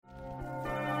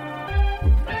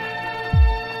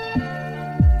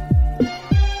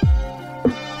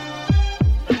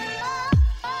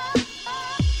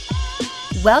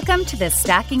Welcome to the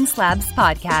Stacking Slabs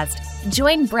podcast.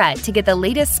 Join Brett to get the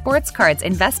latest sports cards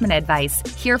investment advice,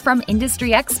 hear from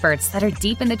industry experts that are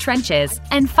deep in the trenches,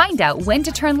 and find out when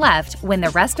to turn left when the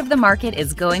rest of the market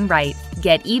is going right.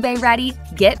 Get eBay ready,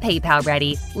 get PayPal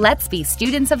ready. Let's be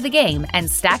students of the game and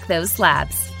stack those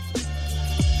slabs.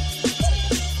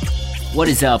 What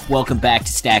is up? Welcome back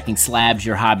to Stacking Slabs,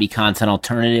 your hobby content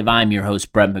alternative. I'm your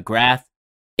host, Brett McGrath.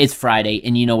 It's Friday,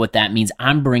 and you know what that means.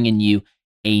 I'm bringing you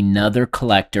another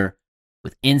collector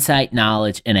with insight,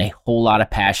 knowledge, and a whole lot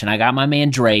of passion. I got my man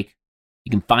Drake.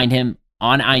 You can find him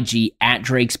on IG at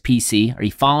Drake's PC. Are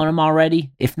you following him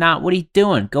already? If not, what are you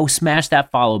doing? Go smash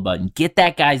that follow button. Get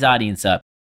that guy's audience up.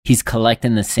 He's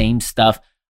collecting the same stuff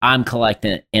I'm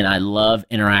collecting, and I love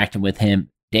interacting with him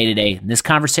day to day. In this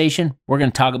conversation, we're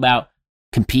going to talk about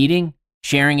competing,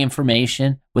 sharing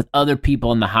information with other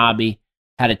people in the hobby.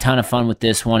 Had a ton of fun with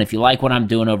this one. If you like what I'm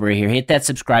doing over here, hit that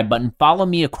subscribe button. Follow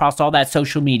me across all that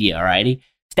social media, alrighty?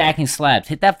 Stacking Slabs.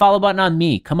 Hit that follow button on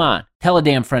me. Come on. Tell a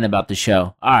damn friend about the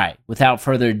show. All right. Without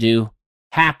further ado,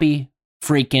 happy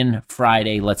freaking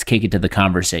Friday. Let's kick it to the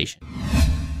conversation.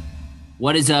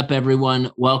 What is up,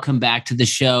 everyone? Welcome back to the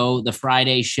show, the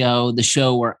Friday show, the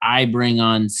show where I bring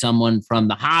on someone from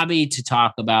the hobby to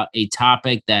talk about a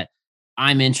topic that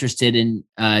I'm interested in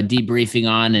debriefing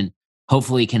on and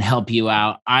hopefully can help you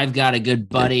out. I've got a good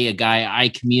buddy, a guy I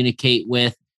communicate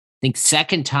with, I think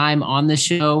second time on the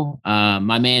show,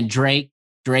 my man Drake,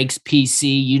 Drake's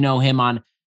PC. You know him on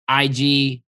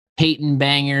IG, Peyton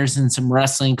Bangers and some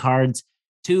wrestling cards,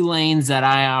 two lanes that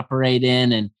I operate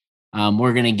in. And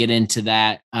we're going to get into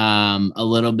that a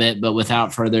little bit. But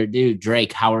without further ado,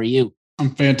 Drake, how are you?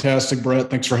 I'm fantastic, Brett.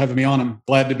 Thanks for having me on. I'm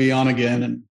glad to be on again.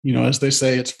 And, you know, as they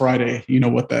say, it's Friday. You know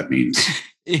what that means.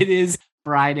 It is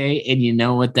Friday, and you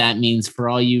know what that means for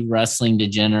all you wrestling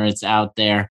degenerates out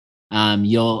there.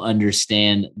 You'll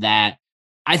understand that.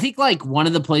 I think like one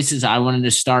of the places I wanted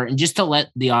to start, and just to let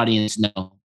the audience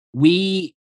know,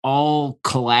 we all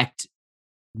collect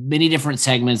many different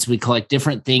segments. We collect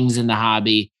different things in the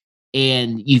hobby,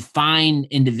 and you find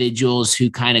individuals who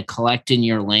kind of collect in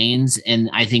your lanes. And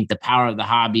I think the power of the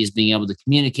hobby is being able to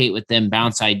communicate with them,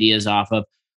 bounce ideas off of.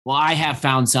 Well, I have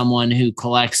found someone who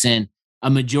collects in a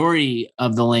majority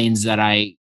of the lanes that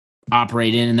I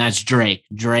operate in, and that's Drake.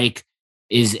 Drake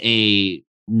is a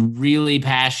really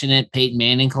passionate Peyton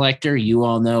Manning collector. You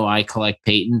all know I collect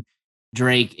Peyton.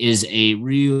 Drake is a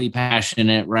really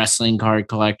passionate wrestling card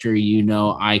collector. You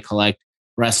know I collect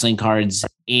wrestling cards.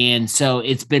 And so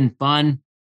it's been fun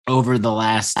over the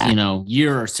last,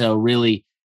 year or so, really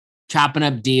chopping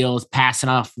up deals, passing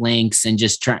off links, and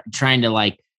just trying to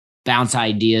like bounce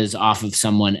ideas off of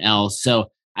someone else.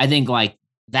 So I think like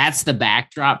that's the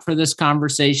backdrop for this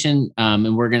conversation.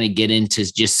 And we're going to get into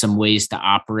just some ways to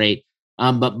operate.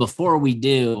 But before we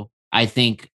do, I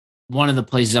think one of the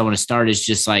places I want to start is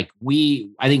just like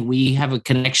I think we have a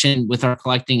connection with our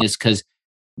collecting is because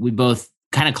we both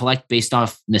kind of collect based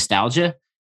off nostalgia,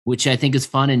 which I think is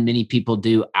fun and many people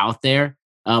do out there.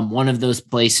 One of those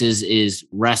places is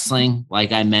wrestling,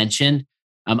 like I mentioned.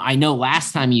 I know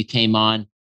last time you came on,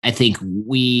 I think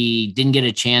we didn't get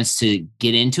a chance to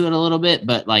get into it a little bit,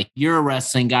 but like you're a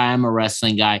wrestling guy, I'm a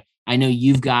wrestling guy. I know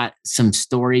you've got some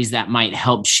stories that might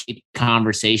help shape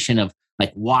conversation of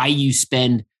like why you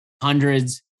spend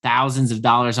hundreds, thousands of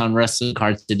dollars on wrestling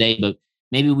cards today. But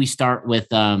maybe we start with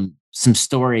some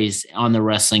stories on the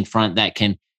wrestling front that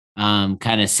can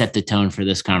kind of set the tone for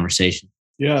this conversation.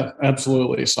 Yeah,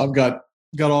 absolutely. So I've got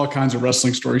all kinds of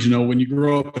wrestling stories. You know, when you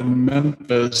grow up in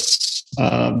Memphis,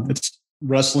 it's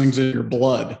wrestling's in your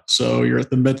blood. So you're at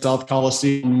the Mid-South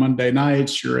Coliseum on Monday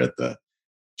nights. You're at the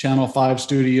Channel 5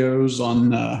 studios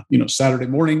on, Saturday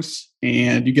mornings.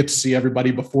 And you get to see everybody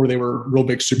before they were real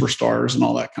big superstars and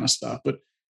all that kind of stuff. But,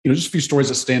 just a few stories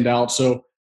that stand out. So,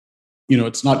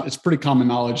 it's pretty common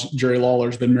knowledge. Jerry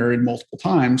Lawler's been married multiple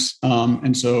times.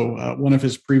 And so one of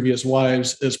his previous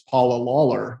wives is Paula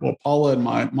Lawler. Well, Paula and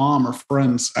my mom are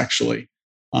friends, actually.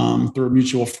 Through a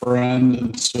mutual friend.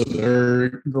 And so they're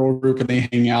a girl group and they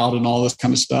hang out and all this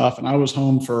kind of stuff. And I was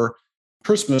home for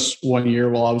Christmas one year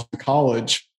while I was in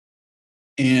college,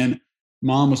 and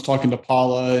mom was talking to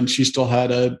Paula, and she still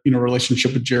had a,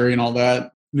 relationship with Jerry and all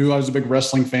that. Knew I was a big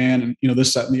wrestling fan and,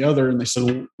 this, that, and the other. And they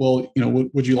said, well,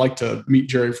 would you like to meet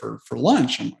Jerry for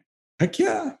lunch? I'm like, heck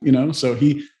yeah. So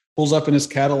he pulls up in his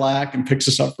Cadillac and picks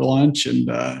us up for lunch. And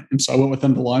so I went with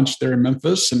him to lunch there in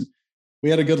Memphis, and we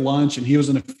had a good lunch, and he was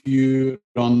in a feud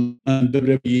on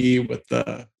WWE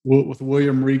with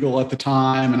William Regal at the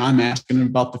time. And I'm asking him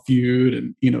about the feud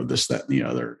and, this, that, and the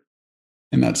other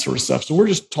and that sort of stuff. So we're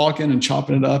just talking and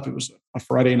chopping it up. It was a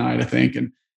Friday night, I think.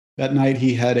 And that night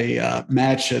he had a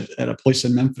match at a place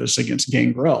in Memphis against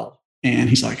Gangrel. And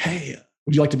he's like, hey,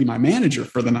 would you like to be my manager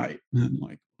for the night? And I'm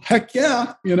like, heck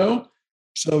yeah,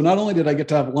 So not only did I get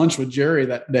to have lunch with Jerry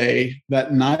that day,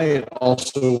 that night I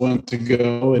also went to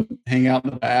go and hang out in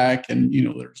the back. And,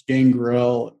 there's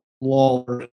Gangrel,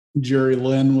 Lawler, Jerry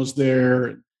Lynn was there.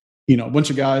 And, a bunch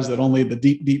of guys that only the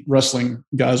deep wrestling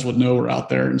guys would know were out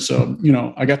there. And so,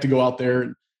 I got to go out there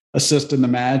and assist in the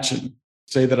match and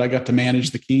say that I got to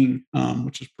manage the King,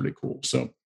 which is pretty cool. So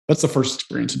that's the first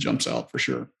experience that jumps out for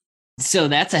sure. So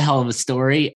that's a hell of a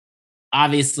story.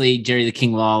 Obviously, Jerry the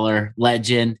King Lawler,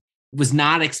 legend. Was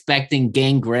not expecting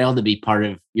Gangrel to be part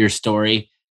of your story.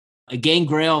 A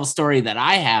Gangrel story that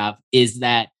I have is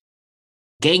that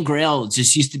Gangrel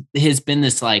just has been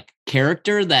this like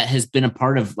character that has been a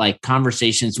part of like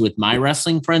conversations with my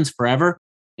wrestling friends forever.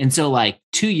 And so like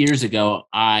 2 years ago,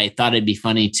 I thought it'd be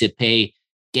funny to pay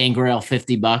Gangrel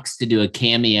 $50 to do a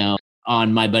cameo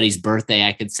on my buddy's birthday.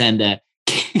 I could send a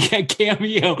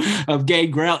cameo of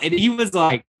Gangrel, and he was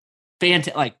like,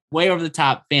 fantastic, like way over the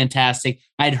top, fantastic.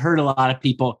 I'd heard a lot of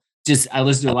people I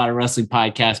listen to a lot of wrestling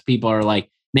podcasts. People are like,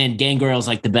 man, Gangrel's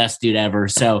like the best dude ever.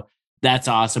 So that's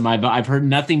awesome. I've heard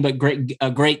nothing but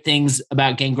great things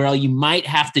about Gangrel. You might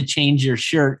have to change your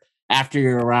shirt after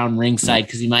you're around ringside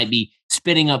because he might be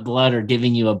spitting up blood or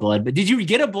giving you a blood. But did you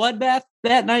get a bloodbath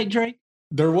that night, Drake?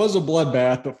 There was a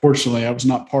bloodbath, but fortunately, I was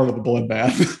not part of the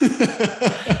bloodbath.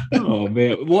 Oh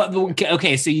man! What?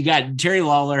 Okay, so you got Jerry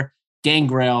Lawler,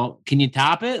 Gangrel. Can you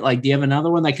top it? Like, do you have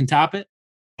another one that can top it?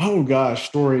 Oh gosh,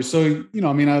 stories. So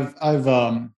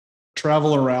I've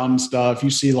traveled around and stuff. You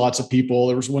see lots of people.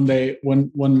 There was one day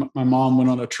when my mom went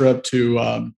on a trip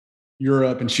to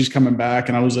Europe, and she's coming back,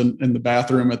 and I was in the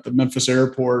bathroom at the Memphis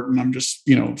airport, and I'm just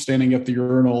standing at the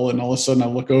urinal, and all of a sudden I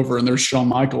look over, and there's Shawn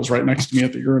Michaels right next to me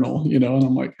at the urinal, and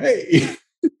I'm like, hey,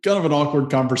 kind of an awkward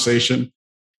conversation,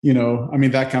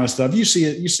 that kind of stuff. You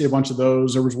see a bunch of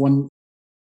those. There was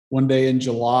one day in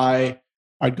July,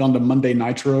 I'd gone to Monday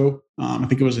Nitro. I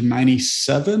think it was in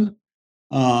 '97.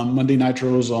 Monday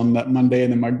Nitro was on that Monday,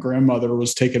 and then my grandmother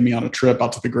was taking me on a trip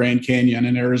out to the Grand Canyon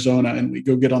in Arizona, and we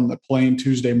go get on the plane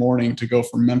Tuesday morning to go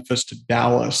from Memphis to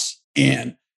Dallas.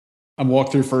 And I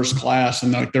walk through first class,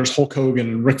 and like there's Hulk Hogan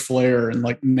and Ric Flair, and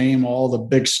like name all the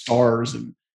big stars,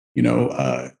 and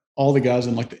all the guys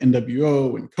in like the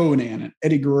NWO and Conan and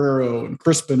Eddie Guerrero and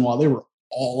Chris Benoit. They were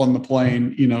all on the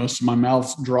plane, so my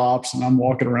mouth drops, and I'm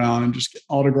walking around and just getting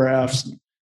autographs and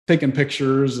taking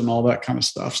pictures and all that kind of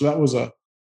stuff. So that was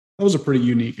a pretty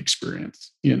unique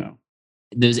experience,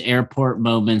 Those airport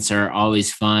moments are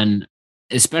always fun,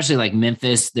 especially like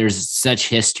Memphis. There's such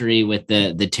history with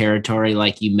the territory.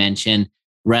 Like you mentioned,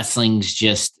 wrestling's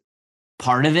just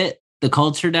part of it, the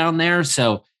culture down there.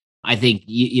 So I think,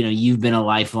 you've been a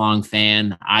lifelong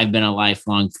fan. I've been a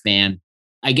lifelong fan.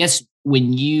 I guess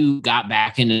when you got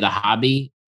back into the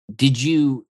hobby, did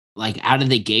you like out of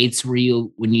the gates,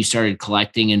 when you started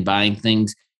collecting and buying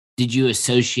things, did you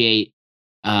associate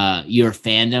your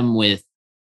fandom with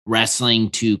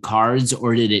wrestling to cards,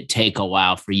 or did it take a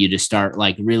while for you to start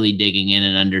like really digging in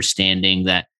and understanding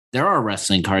that there are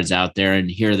wrestling cards out there and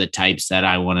here are the types that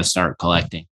I want to start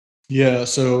collecting? Yeah.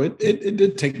 So it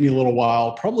did take me a little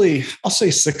while, probably I'll say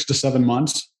 6 to 7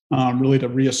 months, really to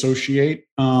reassociate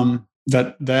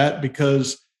that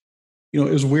because, it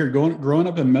was weird growing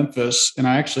up in Memphis. And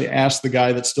I actually asked the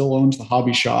guy that still owns the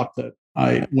hobby shop that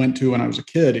I went to when I was a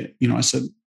kid, I said,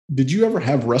 did you ever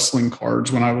have wrestling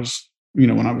cards when I was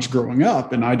growing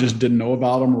up? And I just didn't know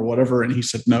about them or whatever. And he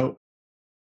said, no,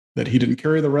 that he didn't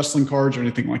carry the wrestling cards or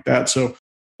anything like that. So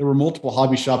there were multiple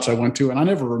hobby shops I went to, and I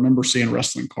never remember seeing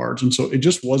wrestling cards. And so it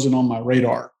just wasn't on my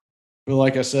radar. But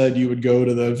like I said, you would go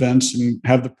to the events and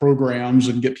have the programs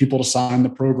and get people to sign the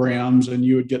programs, and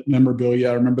you would get memorabilia.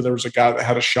 I remember there was a guy that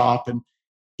had a shop, and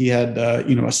he had,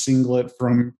 a singlet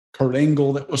from Kurt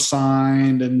Angle that was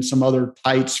signed and some other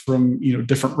tights from,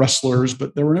 different wrestlers,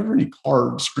 but there were never any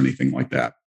cards or anything like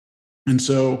that. And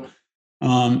so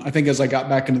I think as I got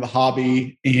back into the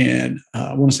hobby, and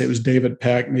I want to say it was David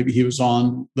Peck, maybe he was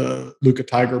on the Luca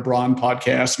Tiger Braun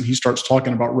podcast, and he starts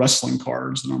talking about wrestling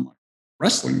cards. And I'm like,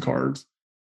 wrestling cards?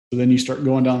 So then you start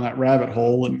going down that rabbit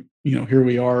hole, and, here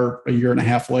we are a year and a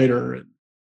half later. And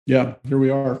yeah, here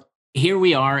we are.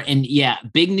 And yeah,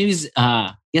 big news.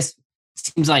 Yes.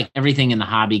 Seems like everything in the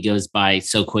hobby goes by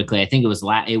so quickly. I think it was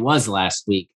last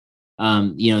week.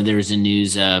 There's a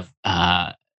news of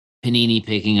Panini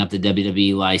picking up the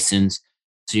WWE license.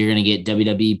 So you're going to get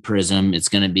WWE Prism. It's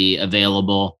going to be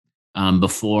available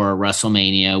before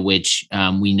WrestleMania, which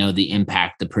we know the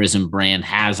impact the Prism brand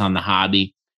has on the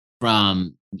hobby,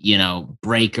 from,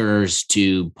 breakers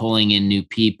to pulling in new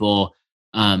people.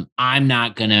 I'm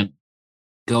not going to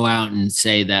go out and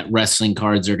say that wrestling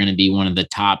cards are going to be one of the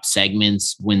top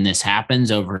segments when this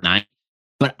happens overnight,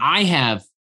 but I have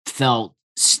felt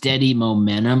steady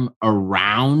momentum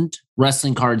around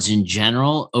wrestling cards in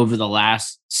general over the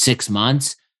last 6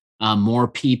 months. More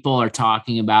people are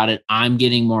talking about it. I'm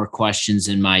getting more questions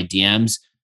in my DMs.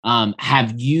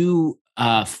 Have you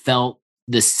felt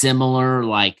the similar,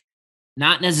 like,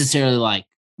 not necessarily like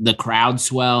the crowd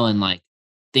swell and like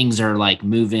things are like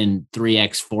moving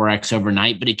 3x, 4x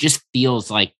overnight, but it just feels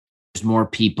like there's more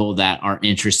people that are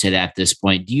interested at this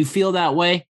point. Do you feel that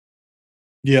way?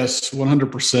 Yes,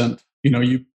 100%.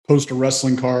 You post a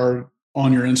wrestling card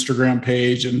on your Instagram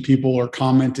page and people are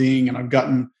commenting, and I've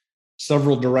gotten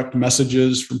several direct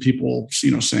messages from people,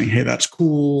 saying, "Hey, that's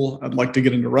cool. I'd like to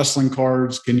get into wrestling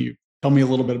cards. Can you tell me a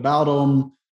little bit about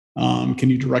them?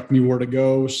 Can you direct me where to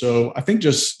go?" So I think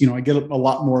just, I get a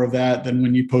lot more of that than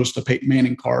when you post a Peyton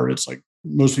Manning card. It's like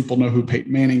most people know who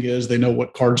Peyton Manning is. They know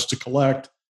what cards to collect,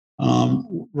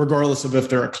 regardless of if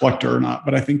they're a collector or not.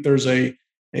 But I think there's a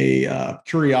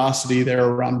curiosity there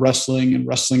around wrestling and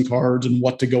wrestling cards and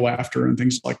what to go after and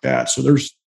things like that. So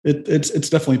it's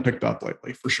definitely picked up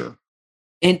lately for sure.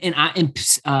 And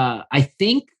I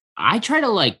think I try to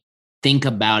like think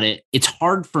about it. It's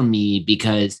hard for me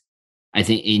because I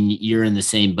think you're in the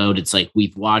same boat. It's like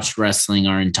we've watched wrestling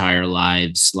our entire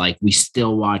lives. Like we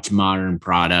still watch modern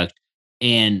product.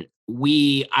 And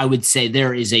I would say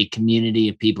there is a community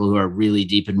of people who are really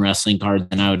deep in wrestling cards,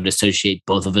 and I would associate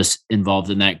both of us involved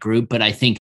in that group. But I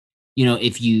think,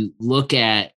 if you look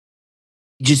at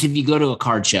if you go to a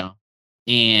card show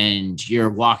and you're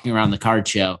walking around the card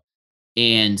show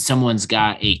and someone's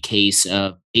got a case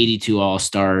of 82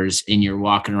 All-Stars and you're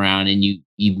walking around and you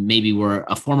maybe were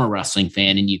a former wrestling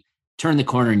fan and you turn the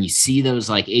corner and you see those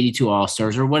like 82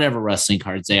 All-Stars or whatever wrestling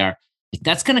cards they are, like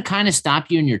that's going to kind of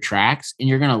stop you in your tracks and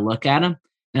you're going to look at them.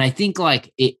 And I think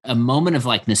like a moment of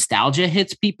like nostalgia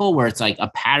hits people where it's like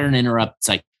a pattern interrupt. It's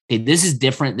like, hey, this is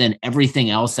different than everything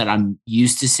else that I'm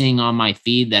used to seeing on my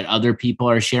feed that other people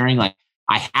are sharing. Like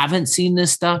I haven't seen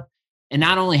this stuff. And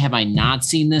not only have I not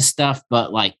seen this stuff,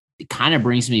 but like it kind of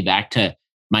brings me back to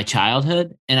my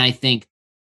childhood. And I think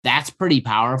that's pretty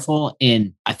powerful.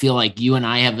 And I feel like you and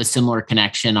I have a similar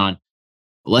connection on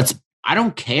I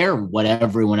don't care what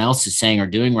everyone else is saying or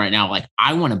doing right now. Like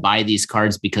I want to buy these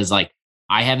cards because like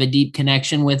I have a deep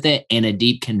connection with it and a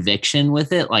deep conviction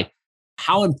with it. Like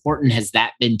how important has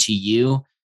that been to you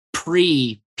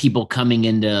pre people coming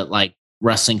into like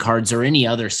wrestling cards or any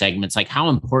other segments? Like how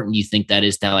important do you think that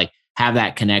is to like have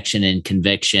that connection and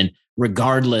conviction,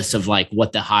 regardless of like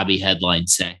what the hobby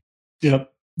headlines say?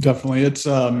 Yep, definitely. It's,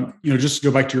 just to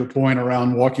go back to your point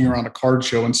around walking around a card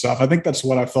show and stuff. I think that's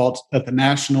what I felt at the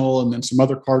National and then some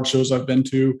other card shows I've been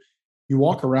to. You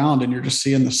walk around and you're just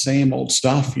seeing the same old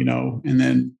stuff, and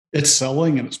then it's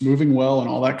selling and it's moving well and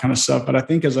all that kind of stuff. But I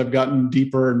think as I've gotten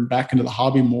deeper and back into the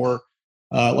hobby more,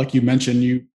 like you mentioned,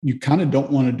 you kind of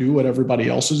don't want to do what everybody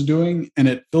else is doing. And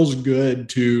it feels good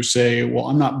to say, well,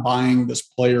 I'm not buying this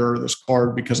player or this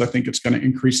card because I think it's going to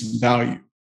increase in value.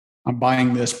 I'm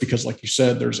buying this because, like you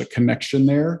said, there's a connection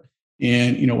there.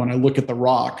 And, when I look at The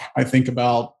Rock, I think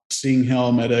about seeing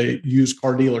him at a used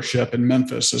car dealership in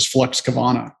Memphis as Flex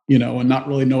Kavana, and not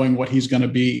really knowing what he's going to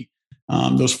be.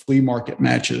 Those flea market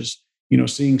matches,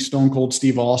 seeing Stone Cold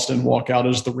Steve Austin walk out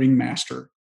as the ringmaster.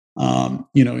 And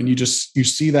you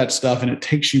see that stuff and it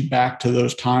takes you back to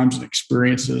those times and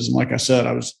experiences. And like I said,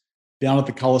 I was down at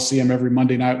the Coliseum every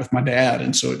Monday night with my dad.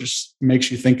 And so it just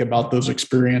makes you think about those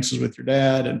experiences with your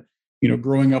dad and,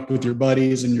 growing up with your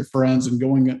buddies and your friends and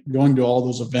going to all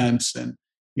those events. And,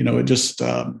 it just,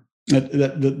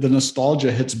 the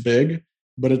nostalgia hits big,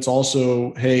 but it's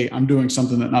also, hey, I'm doing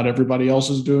something that not everybody else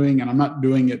is doing. And I'm not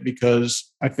doing it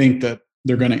because I think that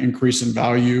they're going to increase in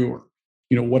value or,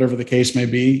 whatever the case may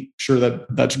be. Sure,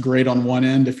 that's great on one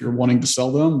end if you're wanting to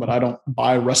sell them, but I don't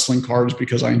buy wrestling cards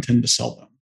because I intend to sell them.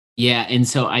 Yeah. And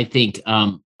so I think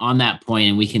on that point,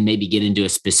 and we can maybe get into a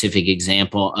specific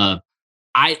example of,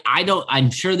 I'm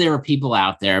sure there are people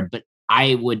out there, but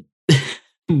I would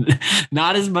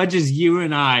not as much as you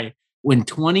and I, when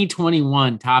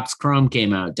 2021 Topps Chrome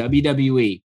came out,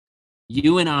 WWE,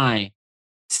 you and I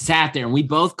sat there and we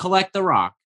both collect The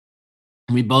Rock.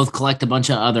 And we both collect a bunch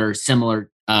of other similar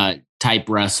type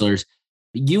wrestlers.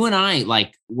 You and I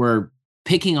like were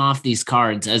picking off these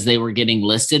cards as they were getting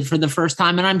listed for the first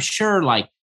time. And I'm sure like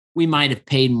we might have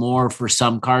paid more for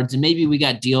some cards and maybe we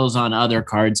got deals on other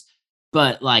cards.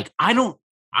 But like, I don't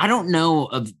know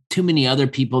of too many other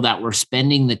people that were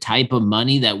spending the type of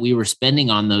money that we were spending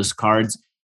on those cards.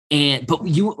 But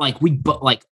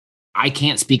I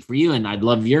can't speak for you and I'd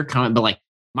love your comment, but like,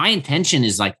 my intention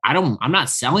is like, I'm not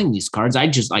selling these cards. I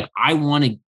just like, I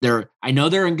know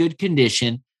they're in good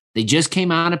condition. They just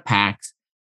came out of packs.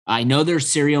 I know they're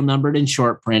serial numbered and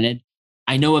short printed.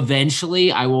 I know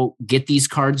eventually I will get these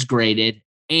cards graded.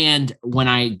 And when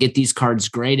I get these cards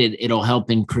graded, it'll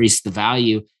help increase the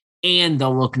value and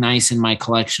they'll look nice in my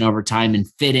collection over time and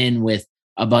fit in with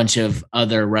a bunch of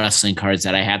other wrestling cards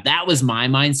that I have. That was my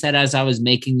mindset as I was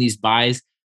making these buys.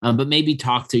 But maybe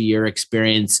talk to your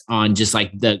experience on just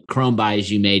like the Chrome buys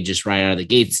you made just right out of the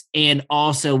gates. And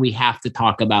also we have to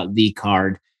talk about the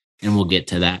card and we'll get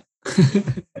to that.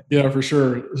 Yeah, for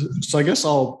sure. So I guess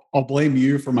I'll blame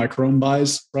you for my Chrome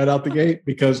buys right out the gate,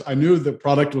 because I knew the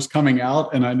product was coming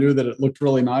out and I knew that it looked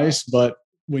really nice. But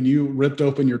when you ripped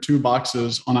open your 2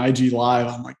 boxes on IG Live,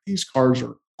 I'm like, these cards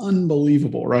are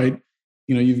unbelievable, right?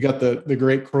 You know, you've got the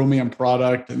great chromium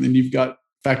product, and then you've got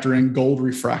factor in gold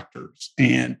refractors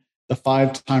and the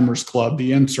 5 Timers Club,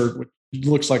 the insert, which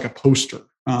looks like a poster.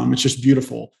 It's just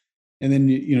beautiful. And then,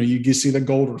 you see the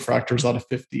gold refractors out of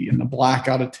 50 and the black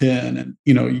out of 10. And,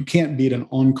 you can't beat an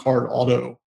on-card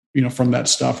auto, from that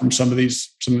stuff, from some of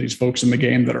these folks in the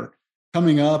game that are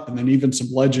coming up. And then even some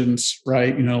legends,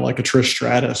 right? Like a Trish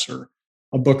Stratus or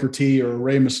a Booker T or a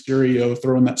Rey Mysterio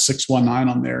throwing that 619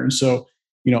 on there. And so,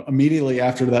 immediately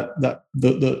after that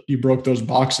you broke those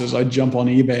boxes, I jump on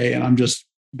eBay and I'm just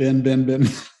bin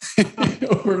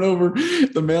over and over.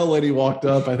 The mail lady walked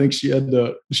up. I think she had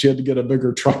to get a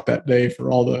bigger truck that day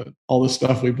for all the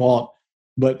stuff we bought.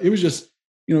 But it was just,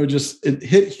 it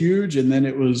hit huge. And then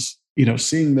it was,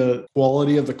 seeing the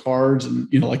quality of the cards and,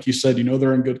 like you said,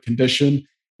 they're in good condition.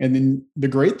 And then the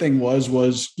great thing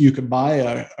was you could buy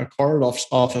a card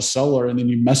off a seller and then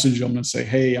you message them and say,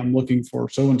 hey, I'm looking for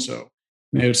so-and-so.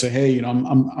 And they would say, hey,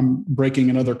 I'm breaking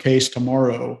another case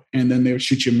tomorrow. And then they would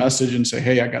shoot you a message and say,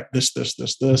 hey, I got this.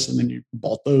 And then you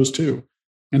bought those too.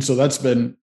 And so that's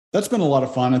been a lot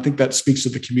of fun. I think that speaks to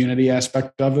the community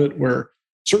aspect of it, where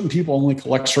certain people only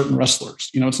collect certain wrestlers.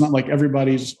 It's not like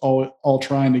everybody's all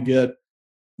trying to get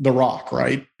The Rock,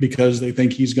 right? Because they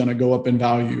think he's going to go up in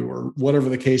value or whatever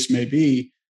the case may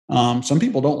be. Some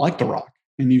people don't like The Rock.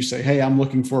 And you say, hey, I'm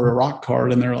looking for a Rock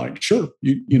card. And they're like, sure,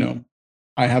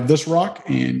 I have this Rock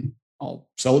and I'll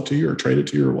sell it to you or trade it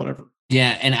to you or whatever.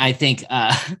 Yeah. And I think,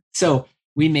 so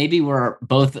we maybe were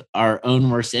both our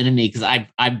own worst enemy, because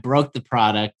I broke the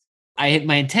product.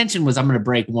 My intention was I'm going to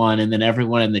break one. And then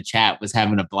everyone in the chat was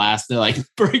having a blast. They're like,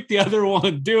 break the other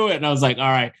one, do it. And I was like, all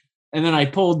right. And then I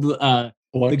pulled the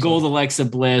gold Alexa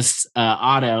Bliss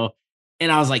auto.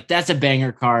 And I was like, that's a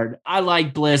banger card. I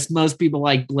like Bliss. Most people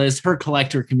like Bliss. Her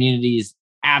collector community is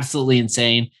absolutely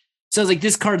insane. So I was like,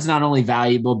 this card's not only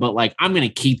valuable, but like, I'm going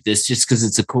to keep this just because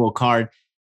it's a cool card.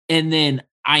 And then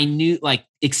I knew like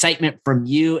excitement from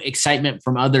you, excitement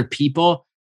from other people,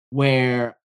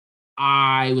 where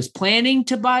I was planning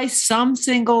to buy some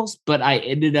singles, but I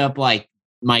ended up like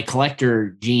my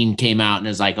collector gene came out and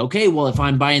is like, okay, well, if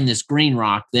I'm buying this green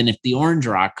Rock, then if the orange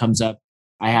Rock comes up,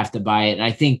 I have to buy it. And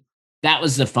I think that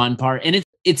was the fun part. And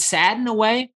it's sad in a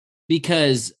way,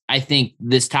 because I think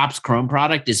this Topps Chrome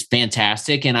product is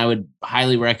fantastic. And I would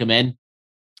highly recommend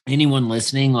anyone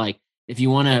listening, like if you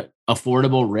want an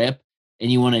affordable rip and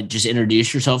you want to just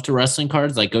introduce yourself to wrestling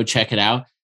cards, like go check it out.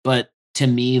 But to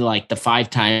me, like the 5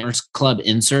 Timers Club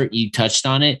insert, you touched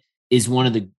on it, is one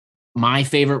of my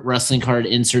favorite wrestling card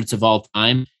inserts of all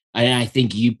time. I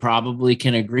think you probably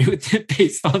can agree with it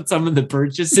based on some of the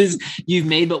purchases you've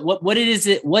made. But what is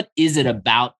it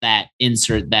about that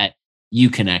insert that you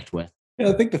connect with? Yeah,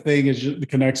 I think the thing is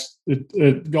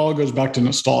it all goes back to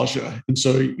nostalgia. And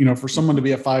so, for someone to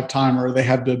be a 5-timer, they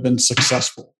have to have been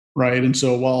successful, right? And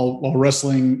so while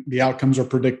wrestling, the outcomes are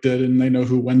predicted and they know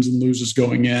who wins and loses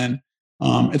going in,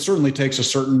 it certainly takes a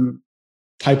certain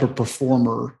type of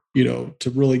performer, to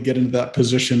really get into that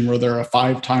position where they're a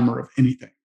 5-timer of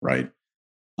anything, right?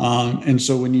 And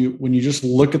so when you just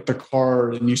look at the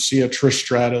card and you see a Trish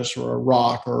Stratus or a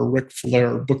Rock or a Ric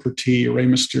Flair, or Booker T, or Rey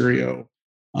Mysterio,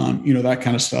 that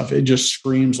kind of stuff, it just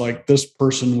screams like this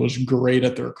person was great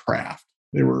at their craft.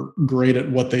 They were great at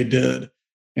what they did.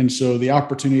 And so the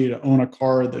opportunity to own a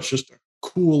card that's just a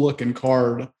cool looking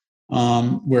card,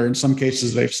 where in some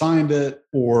cases they've signed it,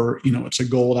 or, it's a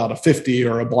gold out of 50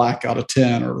 or a black out of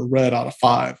 10 or a red out of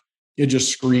 5. It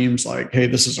just screams like, hey,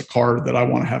 this is a card that I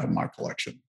want to have in my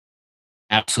collection.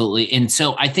 Absolutely. And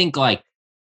so I think like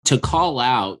to call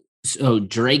out, so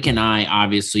Drake and I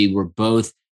obviously were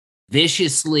both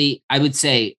viciously, I would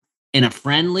say in a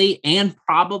friendly and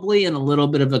probably in a little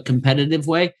bit of a competitive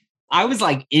way. I was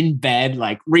like in bed,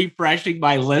 like refreshing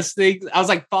my listings. I was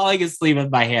like falling asleep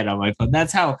with my hand on my phone.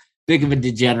 That's how big of a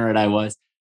degenerate I was.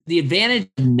 The advantage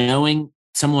of knowing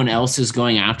someone else is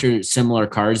going after similar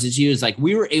cards as you is like,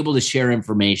 we were able to share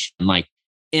information. Like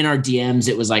in our DMs,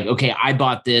 it was like, okay, I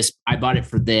bought this, I bought it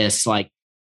for this, like,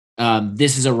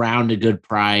 this is around a good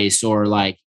price. Or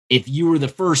like, if you were the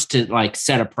first to like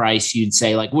set a price, you'd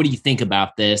say like, what do you think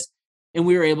about this? And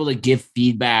we were able to give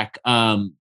feedback,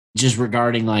 just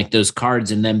regarding like those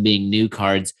cards and them being new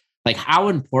cards. Like, how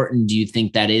important do you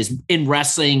think that is in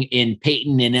wrestling, in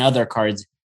Peyton and other cards,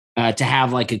 to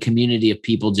have like a community of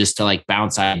people just to like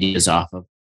bounce ideas off of?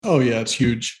 Oh yeah, it's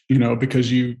huge,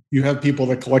 because you have people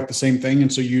that collect the same thing.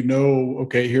 And so,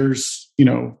 okay, here's,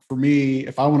 for me,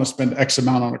 if I want to spend X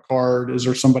amount on a card, is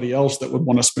there somebody else that would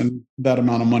want to spend that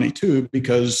amount of money too?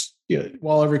 Because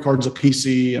while every card's a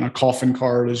PC and a coffin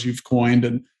card, as you've coined,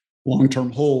 and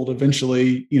long-term hold,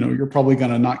 eventually, you're probably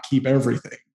going to not keep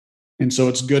everything. And so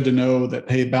it's good to know that,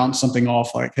 hey, bounce something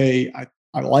off like, hey,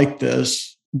 I like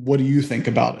this. What do you think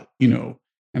about it?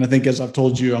 And I think, as I've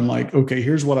told you, I'm like, okay,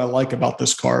 here's what I like about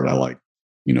this card. I like,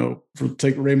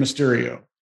 take Rey Mysterio,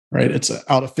 right? It's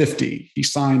out of 50. He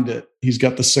signed it. He's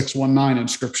got the 619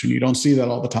 inscription. You don't see that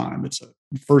all the time. It's a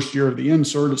first year of the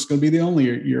insert. It's going to be the only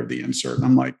year of the insert. And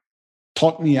I'm like,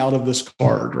 talk me out of this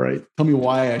card, right? Tell me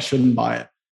why I shouldn't buy it.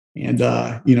 And,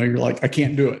 you're like, I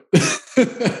can't do it.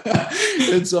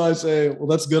 And so I say, well,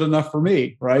 that's good enough for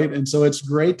me. Right. And so it's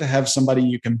great to have somebody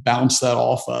you can bounce that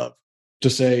off of, to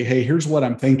say, hey, here's what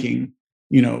I'm thinking,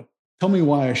 tell me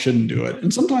why I shouldn't do it.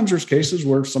 And sometimes there's cases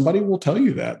where somebody will tell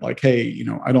you that, like, hey,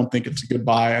 I don't think it's a good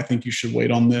buy. I think you should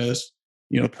wait on this.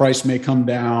 Price may come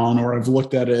down, or I've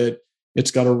looked at it.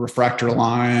 It's got a refractor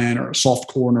line or a soft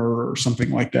corner or something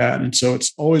like that. And so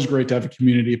it's always great to have a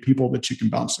community of people that you can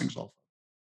bounce things off.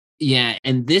 Yeah.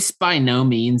 And this by no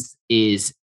means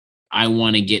is, I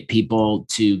want to get people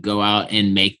to go out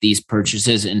and make these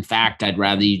purchases. In fact, I'd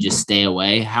rather you just stay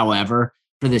away. However,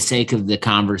 for the sake of the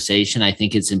conversation, I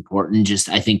think it's important.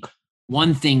 I think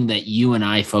one thing that you and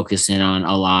I focus in on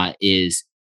a lot is,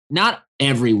 not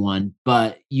everyone,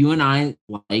 but you and I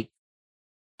like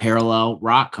parallel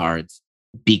rock cards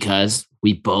because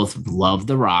we both love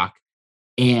the rock.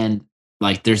 And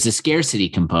like, there's a scarcity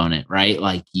component, right?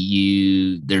 Like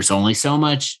there's only so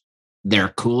much. They're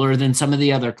cooler than some of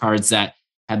the other cards that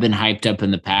have been hyped up in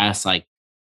the past. Like,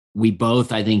 we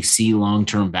both, I think, see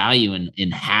long-term value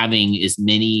in having as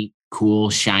many cool,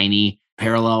 shiny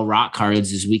parallel rock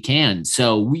cards as we can.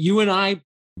 So you and I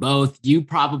both,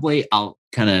 I'll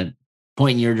kind of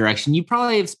point in your direction. You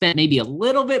probably have spent maybe a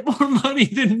little bit more money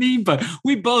than me, but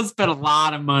we both spent a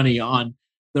lot of money on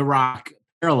the rock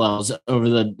parallels over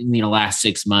the last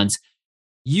 6 months.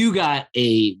 You got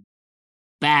the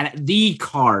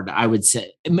card, I would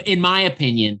say, in my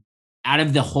opinion, out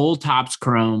of the whole Topps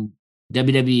Chrome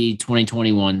WWE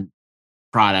 2021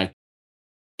 product,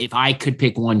 if I could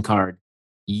pick one card,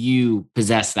 you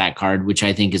possess that card, which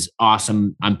I think is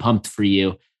awesome. I'm pumped for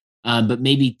you. But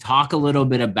maybe talk a little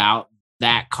bit about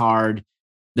that card,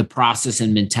 the process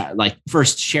and mentality. Like,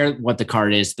 first, share what the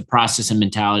card is, the process and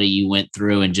mentality you went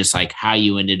through, and just like how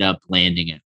you ended up landing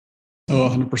it. Oh,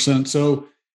 100%. So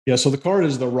the card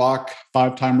is the Rock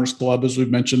 5-Timers Club, as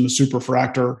we've mentioned, the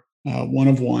Superfractor, 1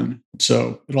 of 1.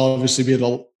 So it'll obviously be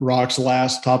the Rock's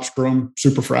last Topps Chrome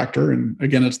Superfractor. And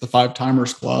again, it's the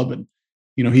 5-Timers Club. And,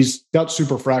 he's got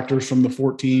Superfractors from the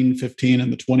 14, 15,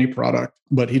 and the 20 product,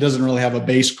 but he doesn't really have a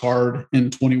base card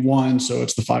in 21. So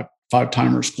it's the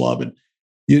 5-Timers Club. And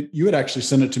you had actually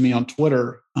sent it to me on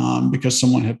Twitter because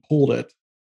someone had pulled it.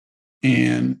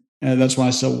 And that's when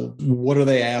I said, well, what are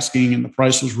they asking? And the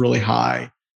price was really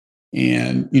high.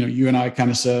 And, you and I kind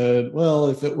of said, well,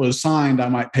 if it was signed, I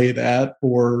might pay that,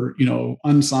 or,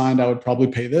 unsigned, I would probably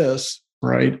pay this.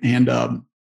 Right. And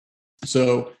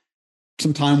so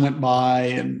some time went by,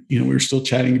 and, we were still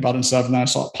chatting about it and stuff. And I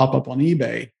saw it pop up on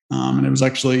eBay. And it was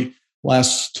actually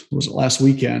last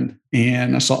weekend.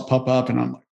 And I saw it pop up, and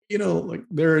I'm like,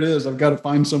 there it is. I've got to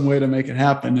find some way to make it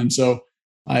happen. And so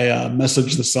I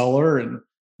messaged the seller, and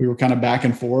we were kind of back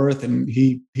and forth, and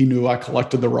he knew I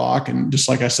collected the rock. And just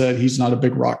like I said, he's not a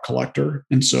big rock collector.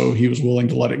 And so he was willing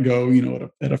to let it go,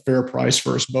 at a fair price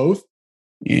for us both,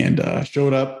 and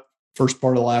showed up first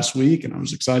part of last week, and I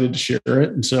was excited to share it.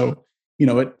 And so,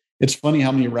 it's funny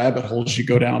how many rabbit holes you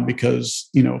go down, because,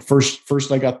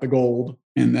 first I got the gold,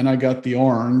 and then I got the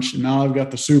orange, and now I've got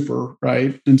the super,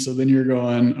 right? And so then you're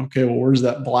going, okay, well, where's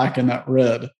that black and that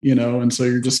red, And so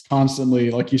you're just constantly,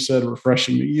 like you said,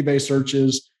 refreshing the eBay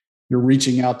searches. You're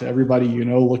reaching out to everybody,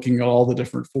 looking at all the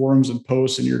different forums and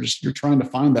posts, and you're trying to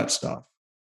find that stuff.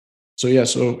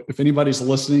 So if anybody's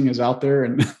listening, is out there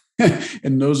and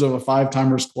and knows of a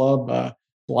 5-Timers Club,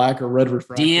 black or red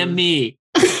refractor, DM me.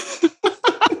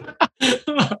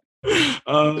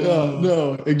 Yeah,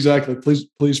 no, exactly.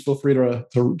 Please feel free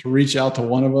to reach out to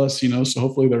one of us, so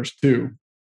hopefully there's two.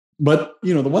 But,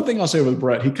 the one thing I'll say with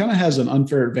Brett, he kind of has an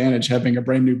unfair advantage having a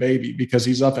brand new baby because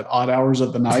he's up at odd hours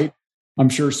of the night. I'm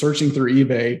sure searching through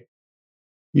eBay,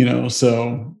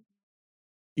 so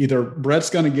either Brett's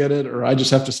going to get it or I just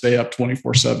have to stay up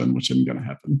 24/7, which isn't going to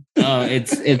happen.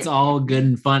 It's all good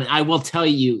and fun. I will tell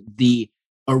you, the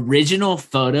original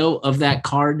photo of that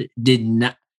card did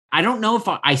not, I don't know if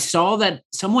I saw that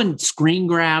someone screen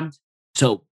grabbed.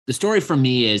 So the story from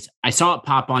me is I saw it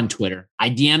pop on Twitter. I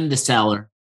DM'd the seller.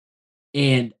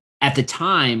 And at the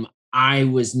time, I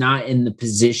was not in the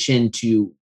position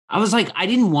I was like, I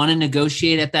didn't want to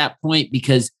negotiate at that point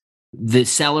because the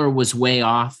seller was way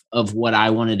off of what I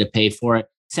wanted to pay for it.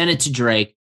 Sent it to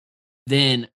Drake.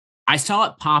 Then I saw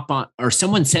it pop on, or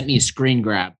someone sent me a screen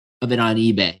grab of it on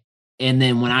eBay. And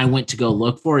then when I went to go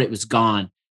look for it, it was gone.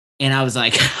 And I was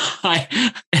like,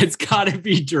 it's got to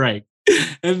be Drake.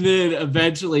 And then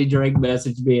eventually Drake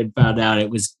messaged me and found out it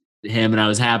was him, and I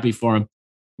was happy for him.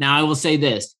 Now, I will say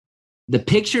this. The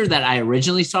picture that I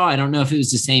originally saw, I don't know if it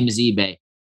was the same as eBay,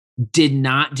 did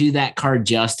not do that card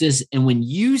justice. And when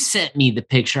you sent me the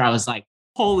picture, I was like,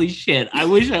 holy shit, I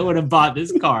wish I would have bought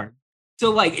this card.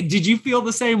 So, did you feel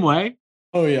the same way?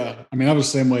 Oh, yeah. I mean, I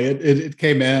was the same way. It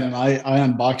came in and I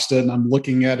unboxed it and I'm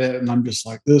looking at it and I'm just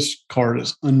like, this card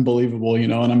is unbelievable,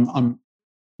 and I'm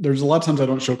there's a lot of times I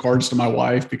don't show cards to my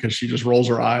wife because she just rolls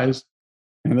her eyes.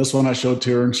 And this one I showed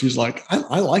to her and she's like,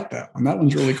 I like that one. That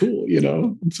one's really cool,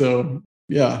 So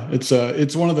yeah,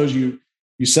 it's one of those you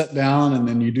sit down and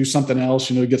then you do something else,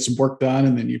 get some work done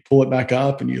and then you pull it back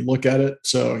up and you look at it.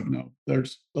 So,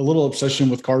 there's a little obsession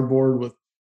with cardboard with,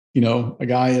 a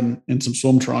guy in some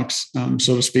swim trunks,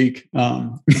 so to speak,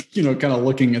 kind of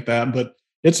looking at that. But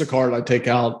it's a card I take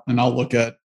out and I'll look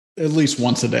at least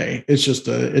once a day. It's just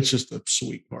a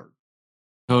sweet card.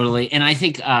 Totally. And I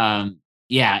think,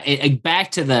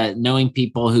 back to the knowing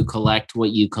people who collect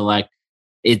what you collect.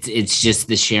 It's just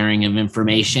the sharing of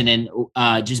information and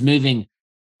just moving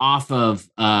off of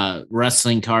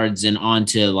wrestling cards and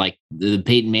onto the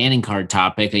Peyton Manning card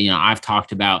topic. I've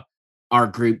talked about our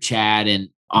group chat and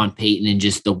on Peyton and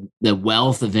just the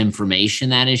wealth of information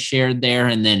that is shared there.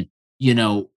 And then,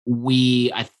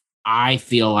 I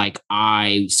feel like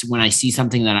when I see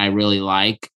something that I really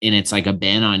like and it's like a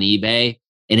bin on eBay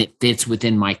and it fits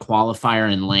within my qualifier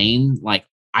and lane,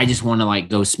 I just want to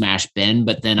go smash Ben.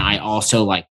 But then I also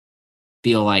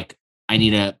feel like I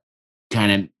need to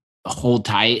kind of hold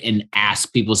tight and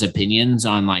ask people's opinions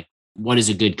on what is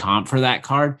a good comp for that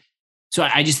card. So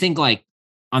I just think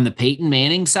on the Peyton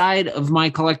Manning side of my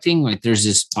collecting, there's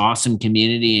this awesome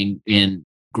community and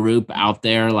group out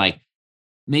there.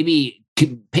 Maybe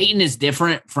Peyton is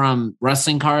different from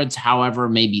wrestling cards. However,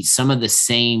 maybe some of the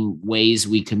same ways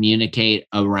we communicate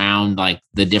around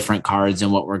the different cards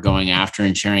and what we're going after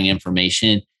and sharing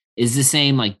information is the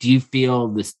same. Do you feel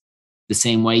the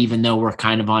same way, even though we're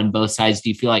kind of on both sides? Do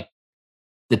you feel like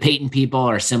the Peyton people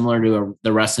are similar to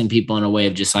the wrestling people in a way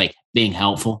of just being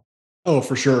helpful? Oh,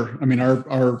 for sure. I mean,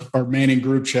 our Manning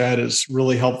group chat is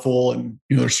really helpful. And,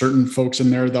 there's certain folks in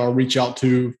there that I'll reach out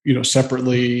to,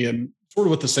 separately and sort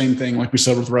of with the same thing, like we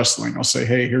said with wrestling. I'll say,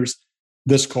 hey, here's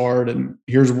this card and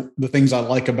here's the things I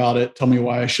like about it. Tell me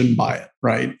why I shouldn't buy it.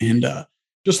 Right. And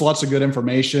just lots of good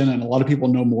information. And a lot of people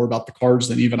know more about the cards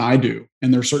than even I do.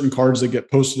 And there's certain cards that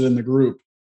get posted in the group,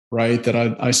 right, that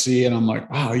I see and I'm like,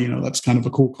 wow, that's kind of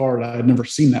a cool card. I had never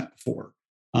seen that before.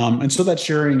 And so that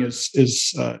sharing is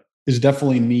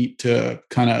definitely neat to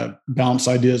kind of bounce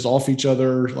ideas off each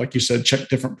other. Like you said, check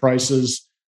different prices.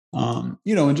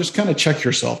 And just kind of check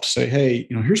yourself to say, hey,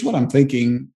 here's what I'm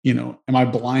thinking. Am I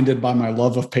blinded by my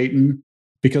love of Peyton?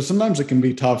 Because sometimes it can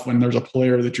be tough when there's a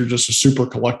player that you're just a super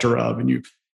collector of and you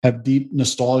have deep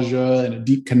nostalgia and a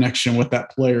deep connection with that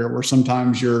player, where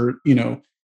sometimes you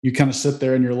kind of sit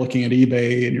there and you're looking at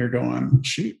eBay and you're going,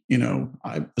 shoot,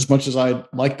 as much as I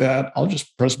like that, I'll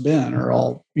just press Ben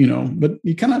or but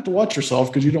you kind of have to watch yourself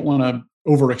because you don't want to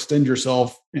overextend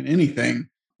yourself in anything.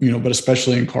 But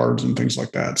especially in cards and things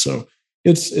like that. So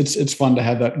it's fun to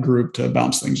have that group to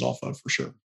bounce things off of for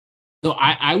sure. So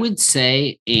I would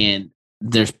say, and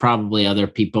there's probably other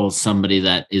people, somebody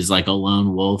that is like a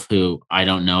lone wolf who I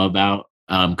don't know about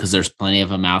because there's plenty of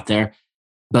them out there.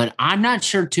 But I'm not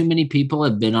sure too many people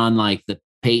have been on the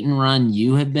Peyton run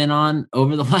you have been on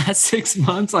over the last 6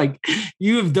 months.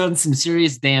 You have done some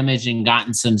serious damage and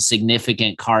gotten some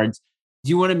significant cards. Do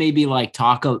you want to maybe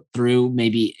talk through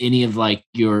maybe any of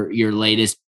your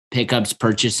latest pickups,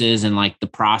 purchases, and the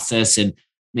process and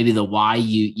maybe the why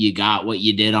you got what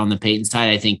you did on the Peyton side.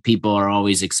 I think people are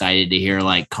always excited to hear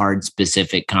like card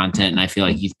specific content. And I feel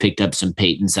like you've picked up some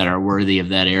Peytons that are worthy of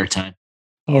that airtime.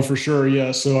 Oh, for sure.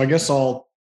 Yeah. So I guess I'll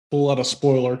pull out a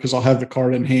spoiler because I'll have the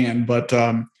card in hand. But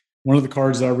one of the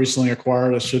cards that I recently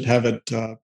acquired, I should have it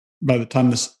by the time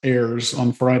this airs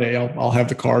on Friday. I'll have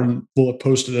the card and we'll have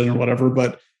posted it or whatever.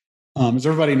 But as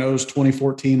everybody knows,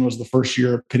 2014 was the first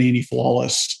year of Panini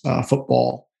Flawless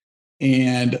football.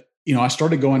 And I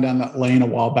started going down that lane a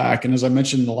while back. And as I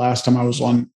mentioned the last time I was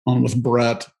on with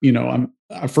Brett,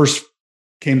 I first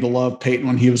came to love Peyton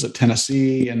when he was at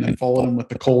Tennessee and then followed him with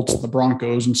the Colts and the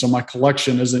Broncos. And so my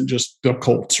collection isn't just the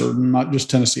Colts or not just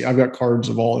Tennessee. I've got cards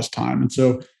of all his time. And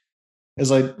so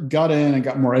as I got in and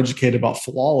got more educated about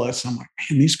Flawless, I'm like,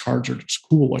 man, these cards are just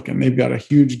cool looking. They've got a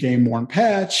huge game worn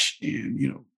patch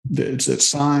and, it's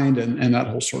signed and that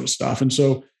whole sort of stuff. And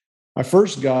so I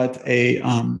first got a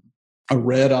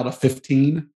red out of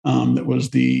 15 that was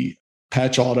the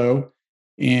patch auto,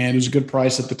 and it was a good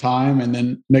price at the time. And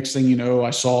then next thing you know,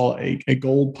 I saw a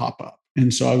gold pop up,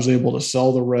 and so I was able to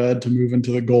sell the red to move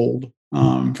into the gold.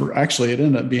 For actually, it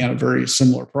ended up being a very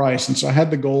similar price, and so I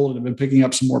had the gold and I've been picking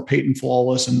up some more Peyton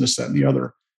Flawless and this, that, and the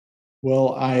other.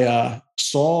 Well, I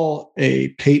saw a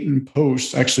Peyton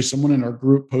post. Actually, someone in our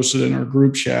group posted in our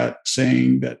group chat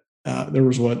saying that there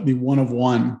was the 1 of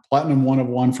 1 platinum 1 of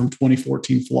 1 from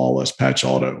 2014 Flawless patch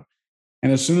auto.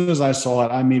 And as soon as I saw it,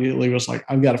 I immediately was like,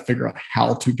 I've got to figure out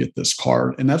how to get this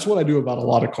card. And that's what I do about a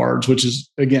lot of cards, which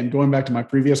is, again, going back to my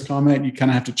previous comment, you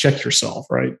kind of have to check yourself,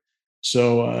 right?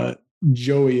 So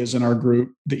Joey is in our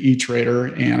group, the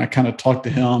E-Trader, and I kind of talked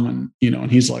to him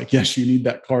and he's like, yes, you need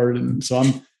that card. And so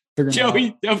I'm figuring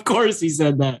Joey, of course he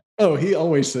said that. Oh, he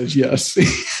always says yes.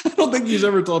 I don't think he's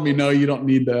ever told me, no, you don't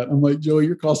need that. I'm like, Joey,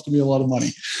 you're costing me a lot of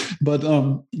money. But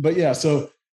yeah,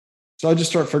 so I just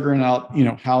start figuring out,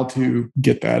 how to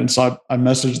get that. And so I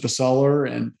messaged the seller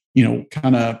and,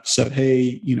 kind of said,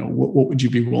 hey, what would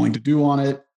you be willing to do on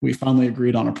it? We finally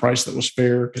agreed on a price that was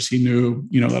fair because he knew,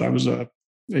 that I was a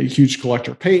huge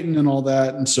collector of Peyton and all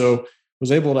that. And so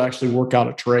was able to actually work out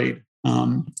a trade.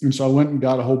 And so I went and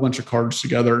got a whole bunch of cards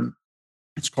together.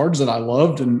 It's cards that I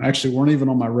loved and actually weren't even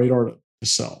on my radar to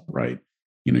sell, right?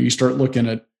 You start looking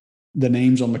at the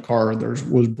names on the card.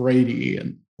 Was Brady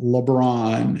and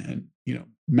LeBron and,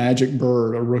 Magic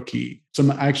Bird, a rookie,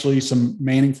 some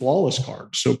Manning Flawless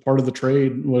cards. So part of the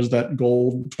trade was that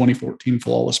gold 2014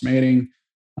 Flawless Manning.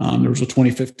 There was a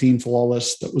 2015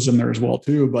 Flawless that was in there as well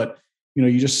too. But,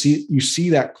 you see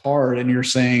that card and you're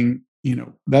saying,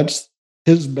 that's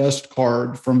his best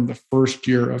card from the first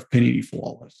year of Panini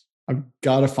Flawless. I've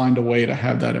got to find a way to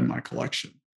have that in my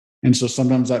collection. And so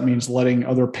sometimes that means letting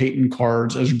other Peyton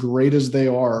cards, as great as they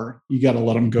are, you got to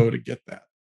let them go to get that.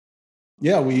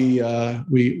 Yeah, we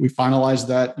finalized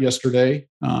that yesterday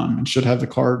and should have the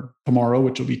card tomorrow,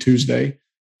 which will be Tuesday.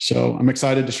 So I'm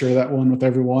excited to share that one with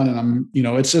everyone. And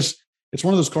it's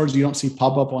one of those cards you don't see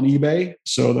pop up on eBay.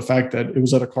 So the fact that it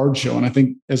was at a card show, and I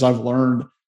think as I've learned,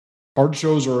 card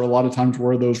shows are a lot of times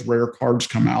where those rare cards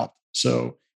come out.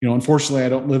 So, unfortunately, I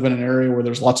don't live in an area where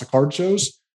there's lots of card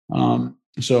shows.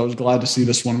 So I was glad to see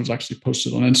this one was actually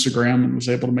posted on Instagram and was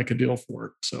able to make a deal for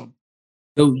it. So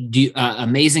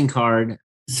amazing card.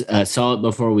 Saw it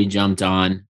before we jumped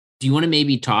on. Do you want to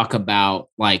maybe talk about,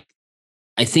 like,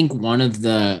 I think one of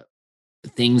the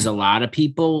things a lot of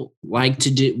people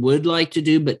would like to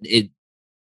do, but it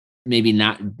maybe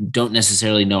don't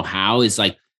necessarily know how, is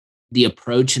like the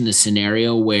approach in the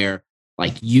scenario where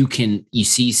like you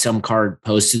see some card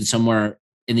posted somewhere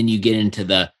and then you get into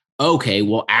the, okay,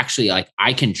 well, actually, like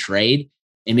I can trade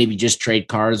and maybe just trade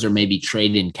cards or maybe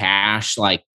trade in cash.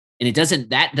 Like, and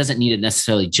that doesn't need to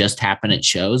necessarily just happen at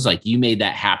shows. Like you made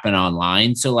that happen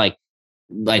online. So like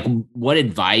what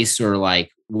advice or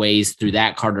like ways through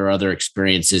that card or other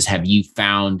experiences have you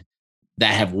found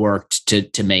that have worked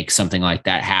to make something like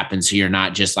that happen? So you're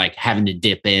not just like having to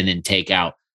dip in and take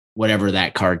out whatever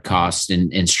that card costs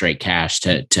in straight cash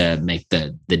to make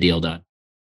the deal done.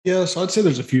 Yeah. So I'd say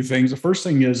there's a few things. The first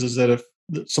thing is that if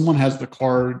someone has the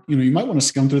card, you might want to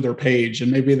skim through their page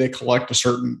and maybe they collect a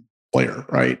certain player,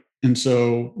 right? And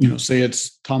so, say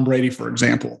it's Tom Brady, for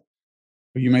example.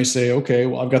 You may say, okay,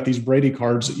 well, I've got these Brady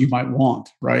cards that you might want,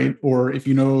 right? Or if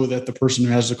you know that the person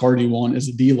who has the card you want is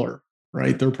a dealer,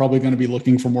 right? They're probably going to be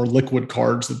looking for more liquid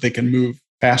cards that they can move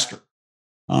faster.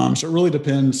 So it really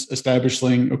depends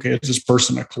establishing, okay, is this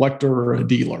person a collector or a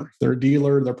dealer? If they're a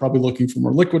dealer, they're probably looking for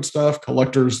more liquid stuff.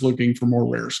 Collectors looking for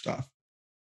more rare stuff.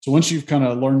 So once you've kind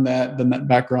of learned that, then that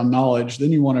background knowledge,